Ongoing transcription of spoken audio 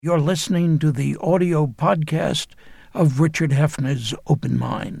You're listening to the audio podcast of Richard Hefner's Open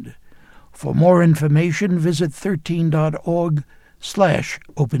Mind. For more information, visit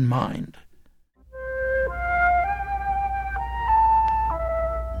 13.org/openmind.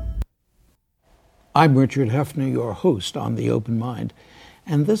 I'm Richard Hefner, your host on The Open Mind,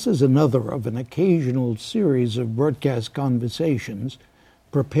 and this is another of an occasional series of broadcast conversations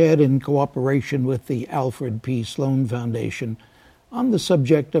prepared in cooperation with the Alfred P. Sloan Foundation on the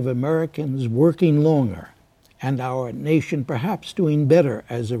subject of Americans working longer and our nation perhaps doing better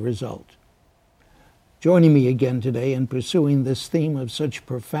as a result. Joining me again today in pursuing this theme of such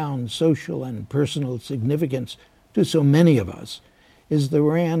profound social and personal significance to so many of us is the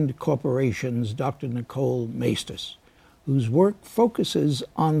RAND Corporation's Dr. Nicole Maestas, whose work focuses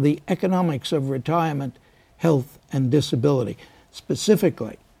on the economics of retirement, health, and disability,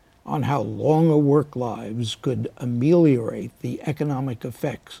 specifically on how longer work lives could ameliorate the economic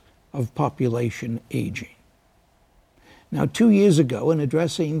effects of population aging. Now, 2 years ago, in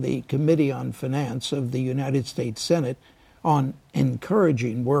addressing the Committee on Finance of the United States Senate on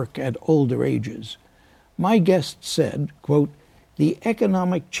encouraging work at older ages, my guest said, quote, "The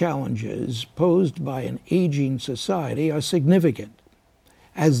economic challenges posed by an aging society are significant.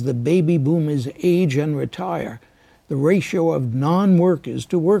 As the baby boomers age and retire, the ratio of non-workers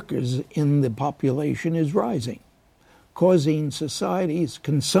to workers in the population is rising, causing society's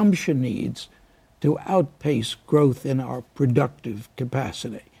consumption needs to outpace growth in our productive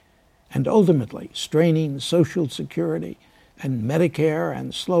capacity, and ultimately straining Social Security and Medicare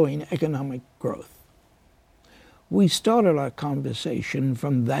and slowing economic growth." We started our conversation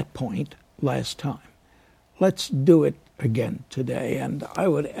from that point last time. Let's do it again today, and I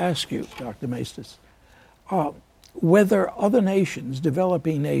would ask you, Dr. Maestas, whether other nations,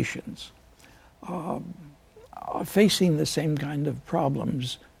 developing nations, are facing the same kind of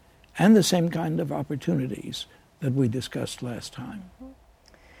problems and the same kind of opportunities that we discussed last time.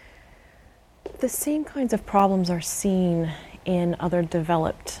 The same kinds of problems are seen in other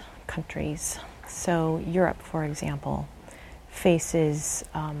developed countries. So Europe, for example, faces,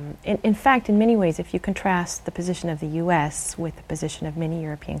 in fact, in many ways, if you contrast the position of the U.S. with the position of many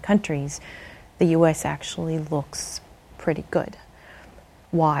European countries, the U.S. actually looks pretty good.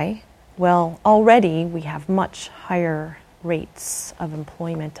 Why? Well, already we have much higher rates of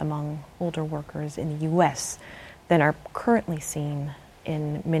employment among older workers in the U.S. than are currently seen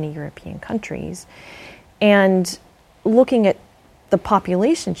in many European countries. And looking at the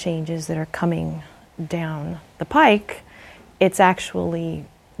population changes that are coming down the pike, it's actually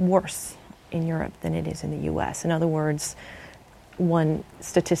worse in Europe than it is in the U.S. In other words, one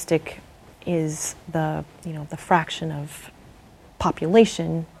statistic is the fraction of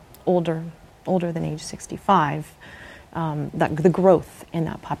population older than age 65, the growth in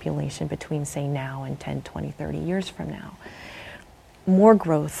that population between, say, now and 10, 20, 30 years from now. More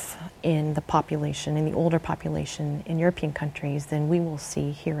growth in the population, in the older population in European countries than we will see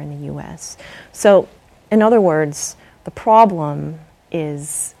here in the U.S. So, in other words, the problem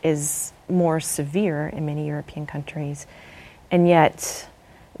is more severe in many European countries, and yet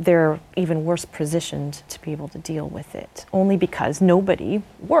they're even worse positioned to be able to deal with it, only because nobody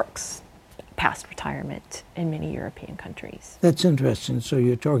works past retirement in many European countries. That's interesting. So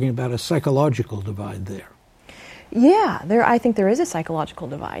you're talking about a psychological divide there. Yeah, I think there is a psychological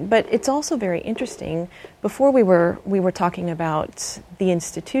divide, but it's also very interesting. Before we were talking about the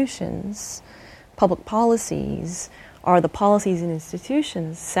institutions, public policies, are the policies and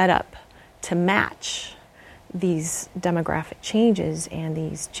institutions set up to match these demographic changes and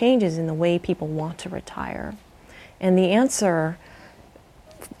these changes in the way people want to retire? And the answer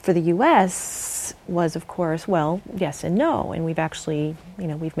for the U.S. was, of course, well, yes and no. And we've actually,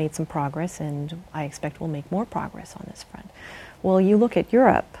 we've made some progress, and I expect we'll make more progress on this front. Well, you look at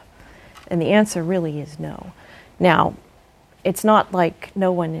Europe, and the answer really is no. Now, it's not like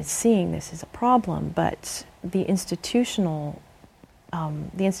no one is seeing this as a problem, but the institutional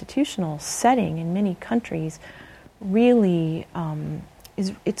setting in many countries really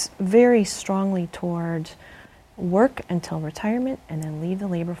it's very strongly toward work until retirement and then leave the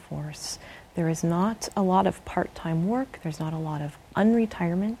labor force. There is not a lot of part-time work. There's not a lot of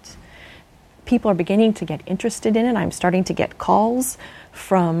unretirement. People are beginning to get interested in it. I'm starting to get calls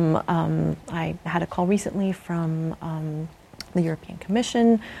from, I had a call recently from the European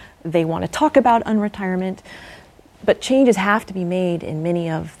Commission. They want to talk about unretirement. But changes have to be made in many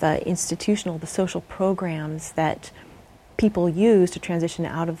of the the social programs that people use to transition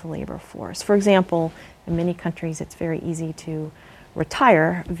out of the labor force. For example, in many countries, it's very easy to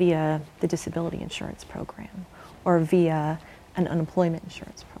retire via the disability insurance program or via an unemployment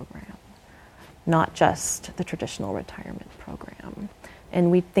insurance program, not just the traditional retirement program. And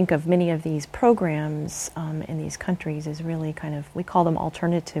we think of many of these programs in these countries as really kind of, we call them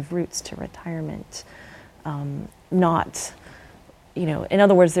alternative routes to retirement, not, in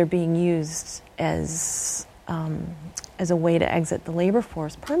other words, they're being used as a way to exit the labor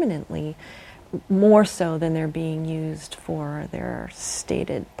force permanently, more so than they're being used for their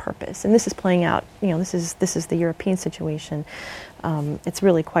stated purpose. And this is playing out, this is the European situation. It's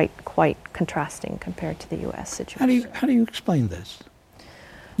really quite contrasting compared to the U.S. situation. How do you explain this?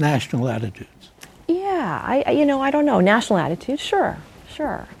 National attitudes. Yeah, I don't know. National attitudes, sure.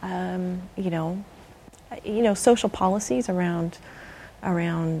 Social policies around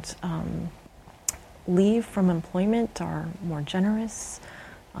leave from employment are more generous.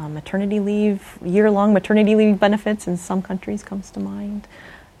 Maternity leave, year-long maternity leave benefits in some countries comes to mind.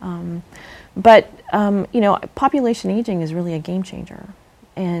 But population aging is really a game changer,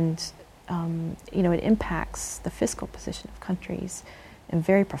 and it impacts the fiscal position of countries in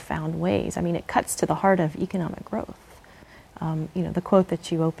very profound ways. I mean, it cuts to the heart of economic growth. The quote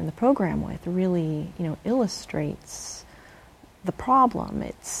that you opened the program with really, illustrates the problem.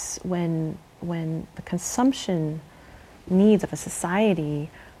 It's when the consumption needs of a society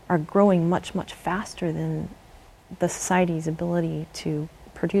are growing much, much faster than the society's ability to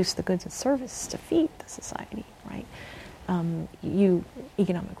produce the goods and services to feed the society, right?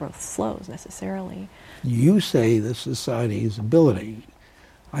 Economic growth slows necessarily. You say the society's ability.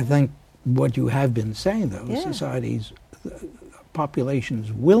 I think what you have been saying, though, society's,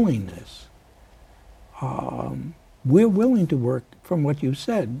 population's willingness. We're willing to work, from what you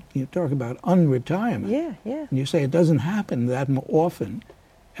said. You talk about unretirement. Yeah. And you say it doesn't happen that often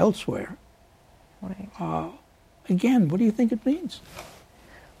elsewhere. Right. Again, what do you think it means?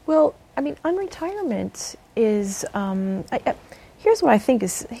 Well, I mean, unretirement is. Here's what I think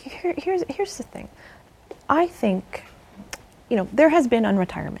is. Here's the thing. I think, there has been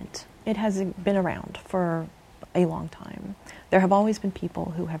unretirement. It has been around for a long time. There have always been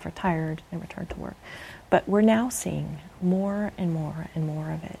people who have retired and returned to work. But we're now seeing more and more and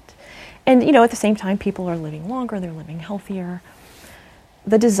more of it. And, at the same time, people are living longer, they're living healthier.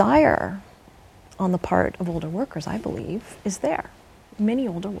 The desire on the part of older workers, I believe, is there. Many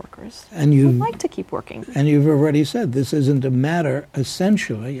older workers would like to keep working. And you've already said this isn't a matter,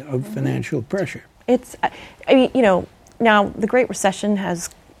 essentially, of financial pressure. It's, now the Great Recession has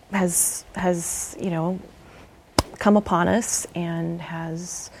come upon us and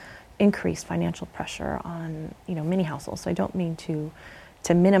has increased financial pressure on many households. So I don't mean to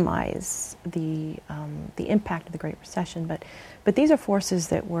minimize the impact of the Great Recession, but these are forces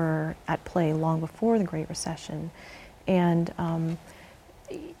that were at play long before the Great Recession, and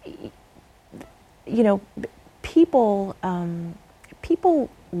people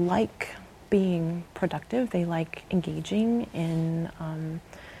like being productive. They like engaging in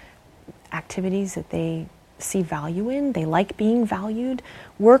activities that they see value in. They like being valued.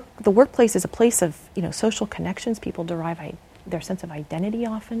 The workplace is a place of social connections. People derive their sense of identity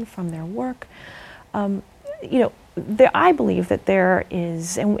often from their work. I believe that there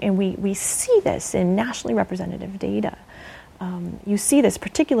is, and we see this in nationally representative data. You see this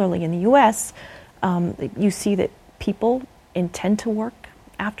particularly in the U.S. You see that people intend to work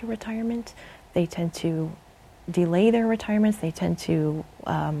after retirement. They tend to delay their retirements. They tend to,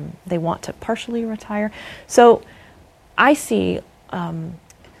 they want to partially retire. So I see, on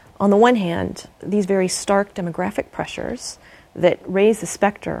the one hand, these very stark demographic pressures that raise the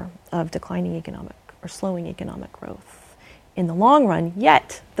specter of declining economic or slowing economic growth in the long run,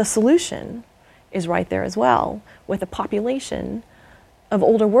 yet the solution is right there as well, with a population of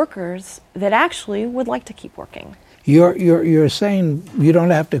older workers that actually would like to keep working. You're saying you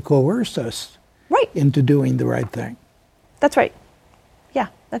don't have to coerce us into doing the right thing. That's right. Yeah,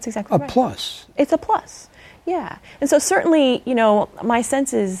 that's exactly right. A plus. It's a plus. Yeah. And so certainly, my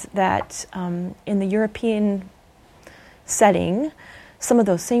sense is that in the European setting, some of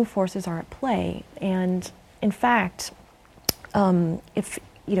those same forces are at play. And in fact, if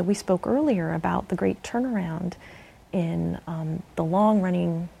we spoke earlier about the great turnaround in the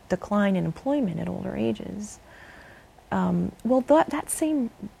long-running decline in employment at older ages. That same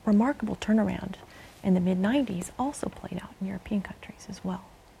remarkable turnaround in the mid-90s also played out in European countries as well.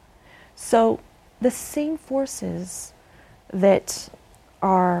 So the same forces that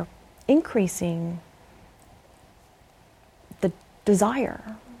are increasing the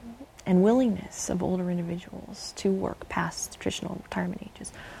desire and willingness of older individuals to work past traditional retirement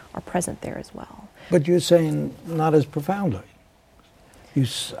ages are present there as well. But you're saying not as profoundly.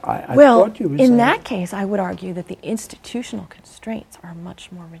 I Well, thought you were in saying... that case, I would argue that the institutional constraints are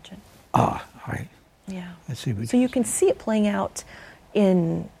much more rigid. I see what So you can see it playing out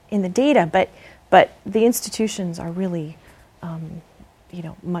in the data, but the institutions are really,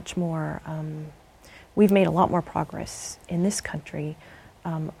 much more. We've made a lot more progress in this country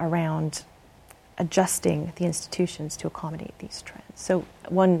around adjusting the institutions to accommodate these trends. So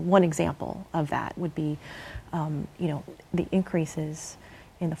one example of that would be, the increases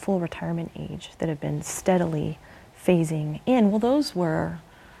in the full retirement age that have been steadily phasing in. Well, those were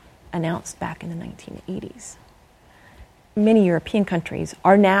announced back in the 1980s. Many European countries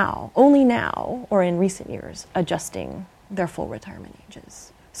are only now, or in recent years, adjusting their full retirement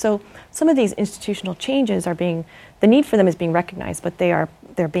ages. So some of these institutional changes the need for them is being recognized, but they're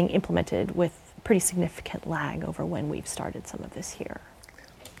being implemented with pretty significant lag over when we've started some of this here.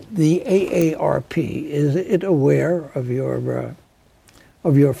 The AARP, is it aware of your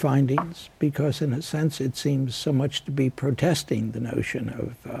findings? Because in a sense it seems so much to be protesting the notion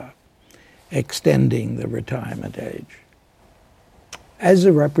of extending the retirement age. As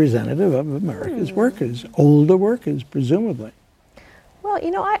a representative of America's workers, older workers, presumably. Well,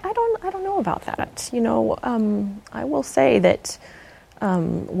 I don't know about that. I will say that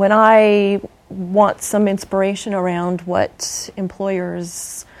when I want some inspiration around what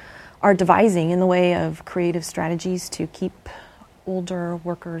employers are devising in the way of creative strategies to keep older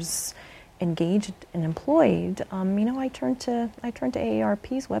workers engaged and employed, I turn to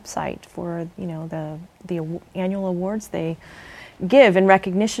AARP's website for the annual awards they give in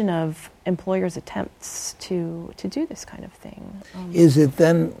recognition of employers' attempts to do this kind of thing. Is it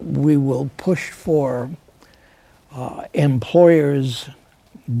then we will push for employers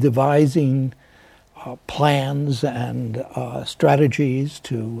devising plans and strategies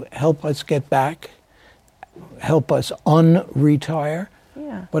to help us get back, help us unretire,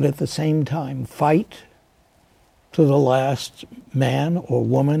 but at the same time fight to the last man or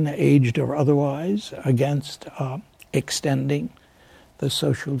woman, aged or otherwise, against extending the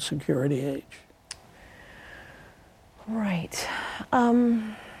Social Security age? Right.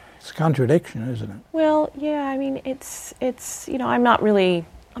 It's a contradiction, isn't it? Well, yeah. I mean, it's I'm not really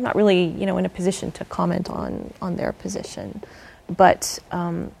in a position to comment on their position, but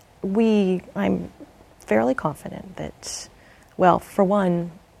I'm fairly confident that, well, for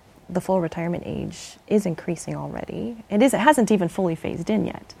one, the full retirement age is increasing already. It hasn't even fully phased in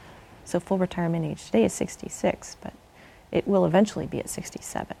yet. So full retirement age today is 66, but it will eventually be at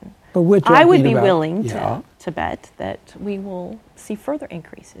 67. But I would be willing to bet that we will see further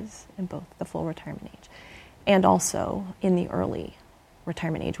increases in both the full retirement age and also in the early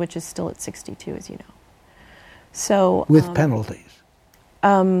retirement age, which is still at 62, as you know. So with penalties.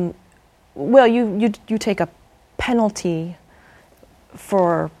 Well, you take a penalty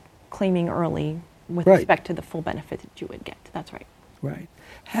for claiming early with respect to the full benefit that you would get. That's right. Right.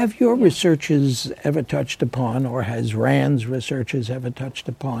 Have your researchers ever touched upon, or has RAND's researchers ever touched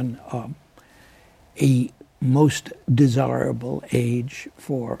upon, a most desirable age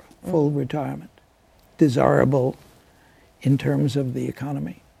for full retirement? Desirable in terms of the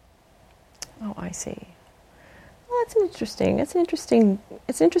economy? Oh, I see. Well, it's an interesting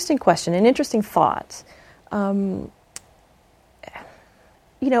question, an interesting thought. I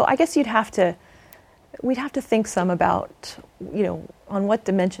guess we'd have to think some about, on what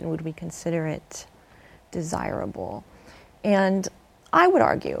dimension would we consider it desirable. And I would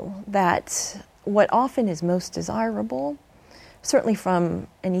argue that what often is most desirable, certainly from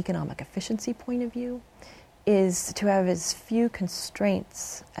an economic efficiency point of view, is to have as few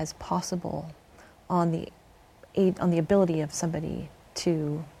constraints as possible on the ability of somebody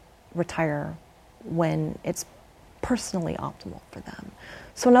to retire when it's personally optimal for them.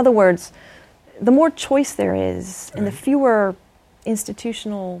 So in other words, the more choice there is and the fewer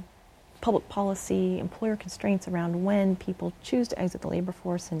institutional, public policy, employer constraints around when people choose to exit the labor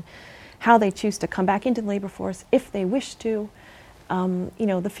force and how they choose to come back into the labor force if they wish to,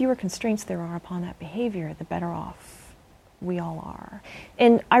 the fewer constraints there are upon that behavior, the better off we all are.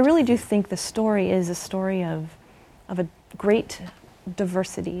 And I really do think the story is a story of a great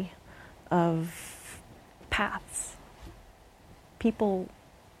diversity of paths. People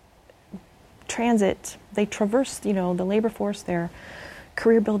they traverse, the labor force, their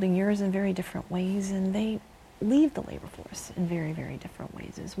career building years in very different ways, and they leave the labor force in very, very different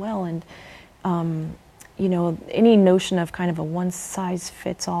ways as well. And, any notion of kind of a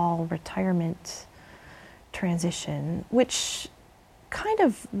one-size-fits-all retirement transition, which kind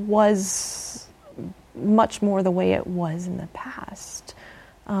of was much more the way it was in the past,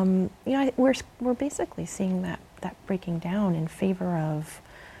 we're basically seeing that breaking down in favor of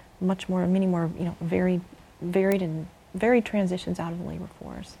many more, very varied and varied transitions out of the labor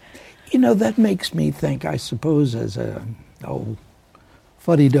force. That makes me think, I suppose, as a old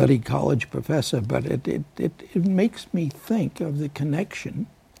fuddy-duddy college professor, but it makes me think of the connection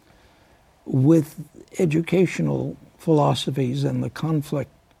with educational philosophies and the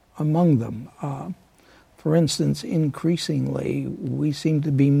conflict among them. For instance, increasingly, we seem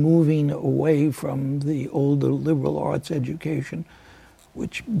to be moving away from the older liberal arts education,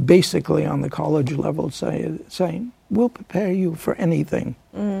 which basically on the college level saying, we'll prepare you for anything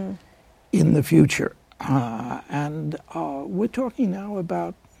in the future. And we're talking now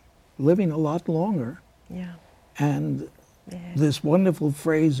about living a lot longer. Yeah. And this wonderful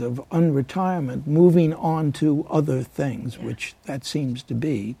phrase of unretirement, moving on to other things, which that seems to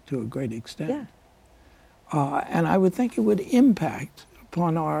be to a great extent. Yeah. And I would think it would impact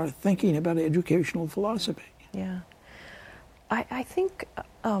upon our thinking about educational philosophy. Yeah. I think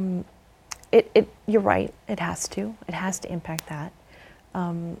you're right. It has to. It has to impact that.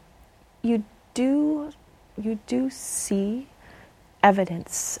 You do see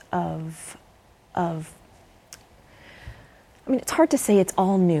evidence of. It's hard to say it's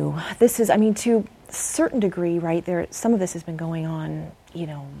all new. This is, to a certain degree, right? Some of this has been going on,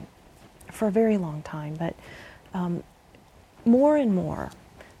 for a very long time. But more and more,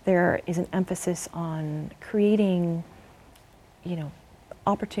 there is an emphasis on creating,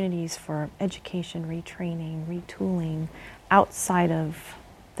 opportunities for education, retraining, retooling outside of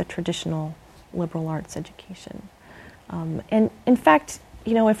the traditional liberal arts education. And in fact,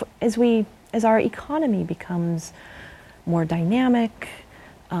 as our economy becomes more dynamic,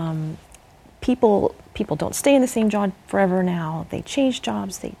 people don't stay in the same job forever now. They change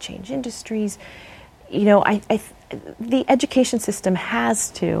jobs, they change industries. The education system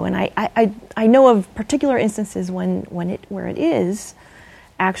has to, and I know of particular instances where it is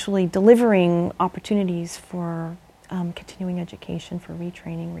actually delivering opportunities for continuing education, for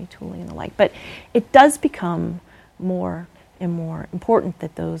retraining, retooling, and the like. But it does become more and more important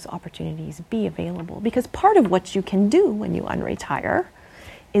that those opportunities be available, because part of what you can do when you unretire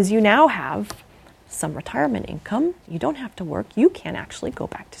is you now have some retirement income. You don't have to work. You can actually go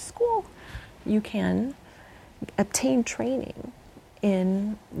back to school. You can obtain training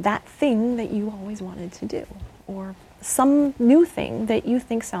in that thing that you always wanted to do, or some new thing that you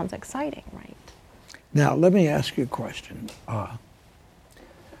think sounds exciting, right? Now, let me ask you a question. Are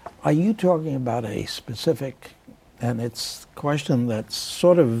you talking about a specific, and it's a question that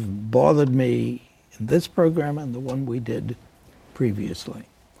sort of bothered me in this program and the one we did previously.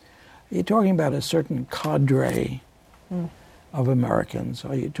 Are you talking about a certain cadre of Americans?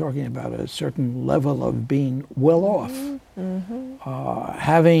 Are you talking about a certain level of being well off,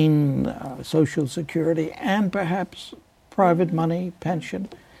 having Social Security and perhaps private money, pension?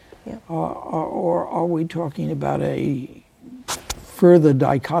 Yeah. Or are we talking about a further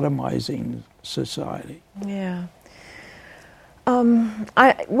dichotomizing society? Yeah.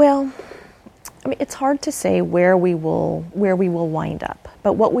 It's hard to say where we will wind up.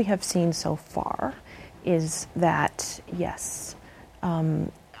 But what we have seen so far is that, yes,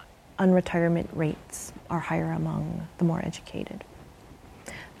 unretirement rates are higher among the more educated.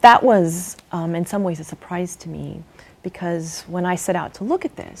 That was, in some ways, a surprise to me, because when I set out to look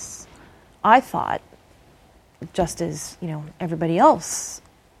at this, I thought, just as everybody else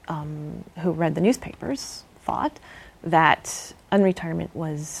who read the newspapers thought, that unretirement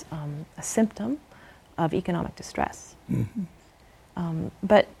was a symptom of economic distress.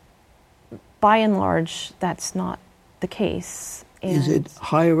 But by and large, that's not the case. And is it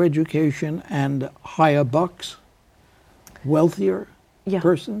higher education and higher bucks, wealthier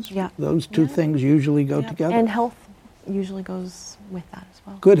persons? Yeah. Those two things usually go together? And health usually goes with that as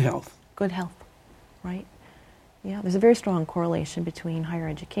well. Good health. Good health, right? Yeah, there's a very strong correlation between higher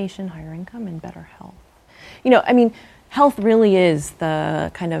education, higher income, and better health. Health really is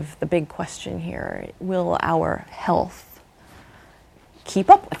the kind of the big question here. Will our health keep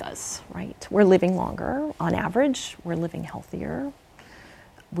up with us, right? We're living longer. On average, we're living healthier.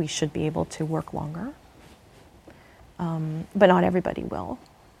 We should be able to work longer. But not everybody will.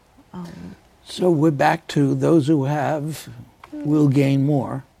 So we're back to those who have will gain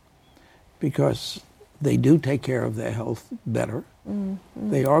more because they do take care of their health better.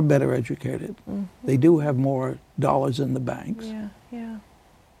 They are better educated. They do have more dollars in the banks. Yeah.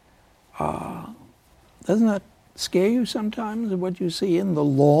 Doesn't that scare you sometimes, what you see in the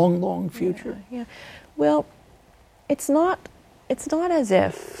long, long future? Yeah. Well, it's not as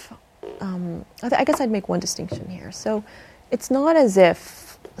if, I guess I'd make one distinction here. So it's not as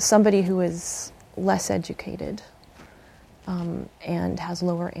if somebody who is less educated and has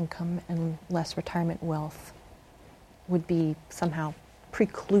lower income and less retirement wealth would be somehow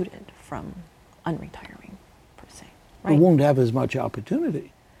precluded from unretiring, per se. Right? Who won't have as much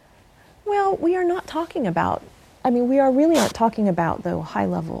opportunity. Well, we are not talking about, we are really not talking about, though,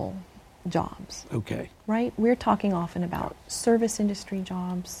 high-level jobs. Okay. Right? We're talking often about service industry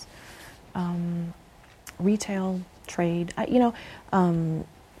jobs, retail, trade,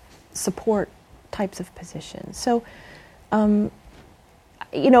 support types of positions. So,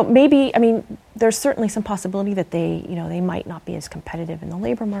 maybe, there's certainly some possibility that they might not be as competitive in the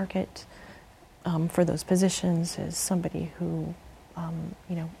labor market for those positions as somebody who,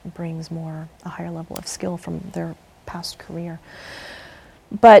 brings a higher level of skill from their past career.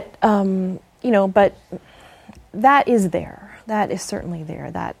 But, but that is there. That is certainly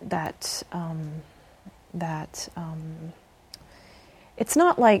there. It's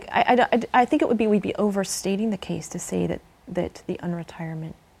not like, I think we'd be overstating the case to say that the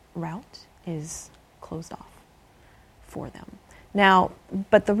unretirement route is closed off for them. Now,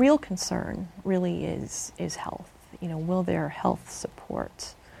 but the real concern really is health. Will their health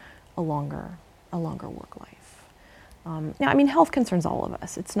support a longer work life? Now, health concerns all of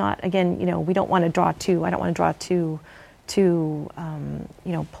us. It's not, again, we don't want to draw I don't want to draw too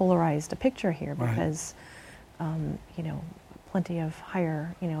polarized a picture here, because, plenty of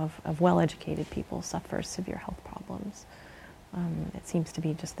higher, of well-educated people suffer severe health problems. It seems to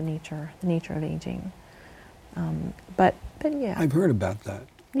be just the nature of aging. But yeah. I've heard about that.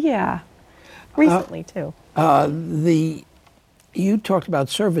 Yeah, recently too. You talked about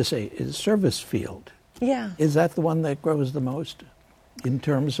service field. Yeah. Is that the one that grows the most in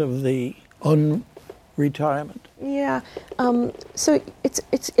terms of the unretirement? Yeah. So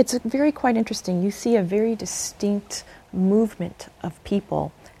it's very quite interesting. You see a very distinct movement of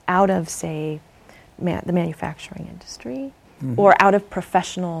people out of, say, the manufacturing industry, or out of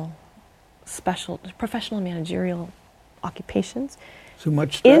professional managerial occupations. So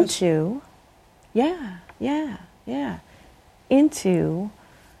much stress? Into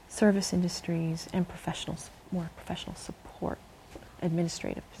service industries and more professional support,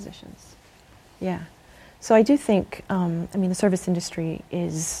 administrative positions. Yeah. So I do think, the service industry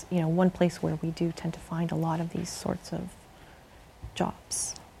is, one place where we do tend to find a lot of these sorts of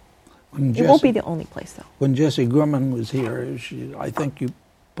jobs. It won't be the only place, though. When Jessie Grumman was here, I think you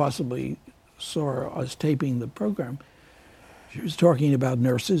possibly saw us taping the program. She was talking about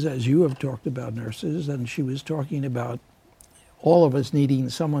nurses, as you have talked about nurses, and she was talking about all of us needing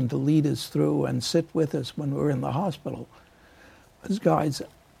someone to lead us through and sit with us when we're in the hospital as guides.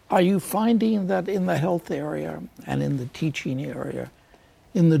 Are you finding that in the health area and in the teaching area,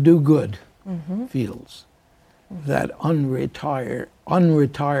 in the do-good fields, that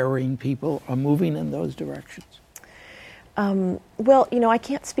unretiring people are moving in those directions? Well, I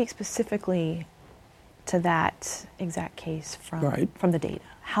can't speak specifically to that exact case from the data.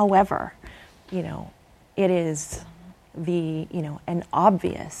 However, it is an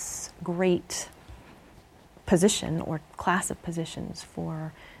obvious great position or class of positions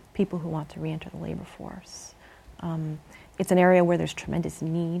for people who want to reenter the labor force. It's an area where there's tremendous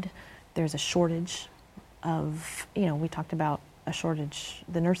need. There's a shortage of, we talked about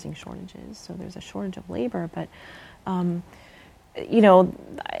the nursing shortages, so there's a shortage of labor, but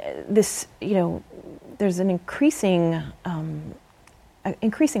there's an increasing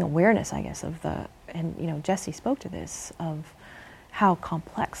awareness, I guess, and Jessie spoke to this, of how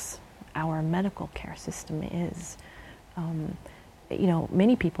complex our medical care system is.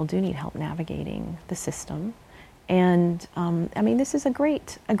 Many people do need help navigating the system, and this is a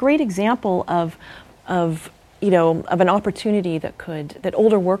great example of an opportunity that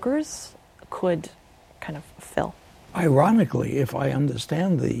older workers could kind of fill. Ironically, if I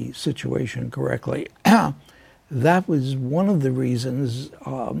understand the situation correctly, that was one of the reasons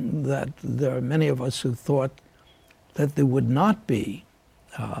that there are many of us who thought that there would not be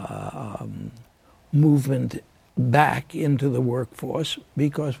movement back into the workforce,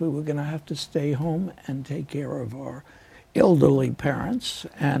 because we were going to have to stay home and take care of our elderly parents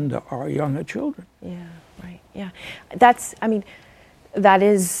and our younger children. Yeah, right. Yeah, that's a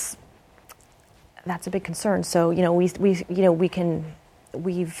big concern. So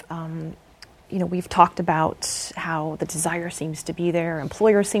we've talked about how the desire seems to be there,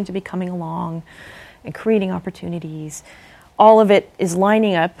 employers seem to be coming along and creating opportunities. All of it is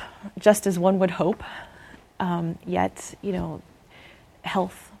lining up just as one would hope. Yet,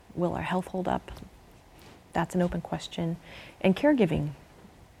 health, will our health hold up? That's an open question. And caregiving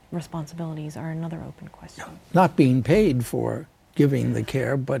responsibilities are another open question. Not being paid for giving the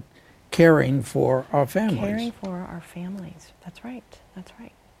care, but caring for our families. Caring for our families. That's right. That's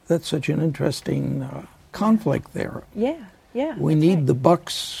right. That's such an interesting conflict there. Yeah. Yeah. We that's need right. the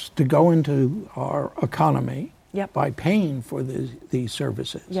bucks to go into our economy Yep. by paying for these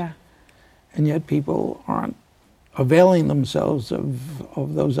services. Yeah. And yet people aren't availing themselves of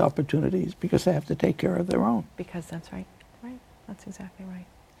those opportunities because they have to take care of their own. Because that's right. Right. That's exactly right.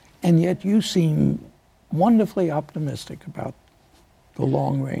 And yet you seem wonderfully optimistic about the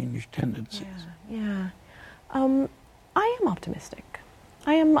long-range tendencies. Yeah. I am optimistic.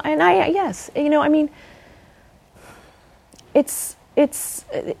 I am, and yes, I mean, it's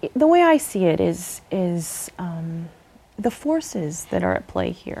the way I see it is the forces that are at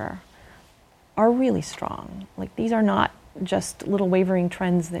play here are really strong. Like, these are not just little wavering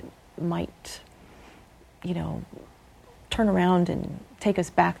trends that might, turn around and take us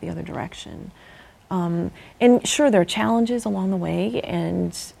back the other direction. And sure, there are challenges along the way,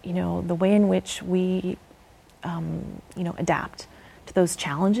 and the way in which we, adapt to those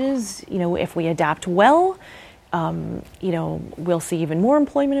challenges. If we adapt well, we'll see even more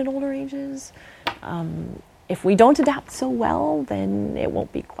employment at older ages. If we don't adapt so well, then it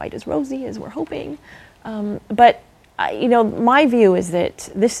won't be quite as rosy as we're hoping. But my view is that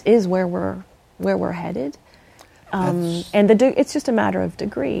this is where we're headed, and it's just a matter of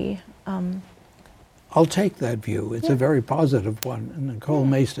degree. I'll take that view. It's a very positive one. And Nicole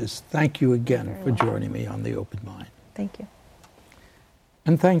Maestas, thank you again for joining me on The Open Mind. Thank you.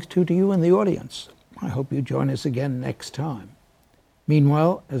 And thanks too to you in the audience. I hope you join us again next time.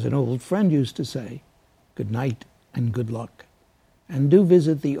 Meanwhile, as an old friend used to say, good night and good luck. And do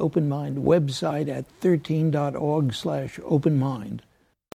visit the Open Mind website at 13.org/openmind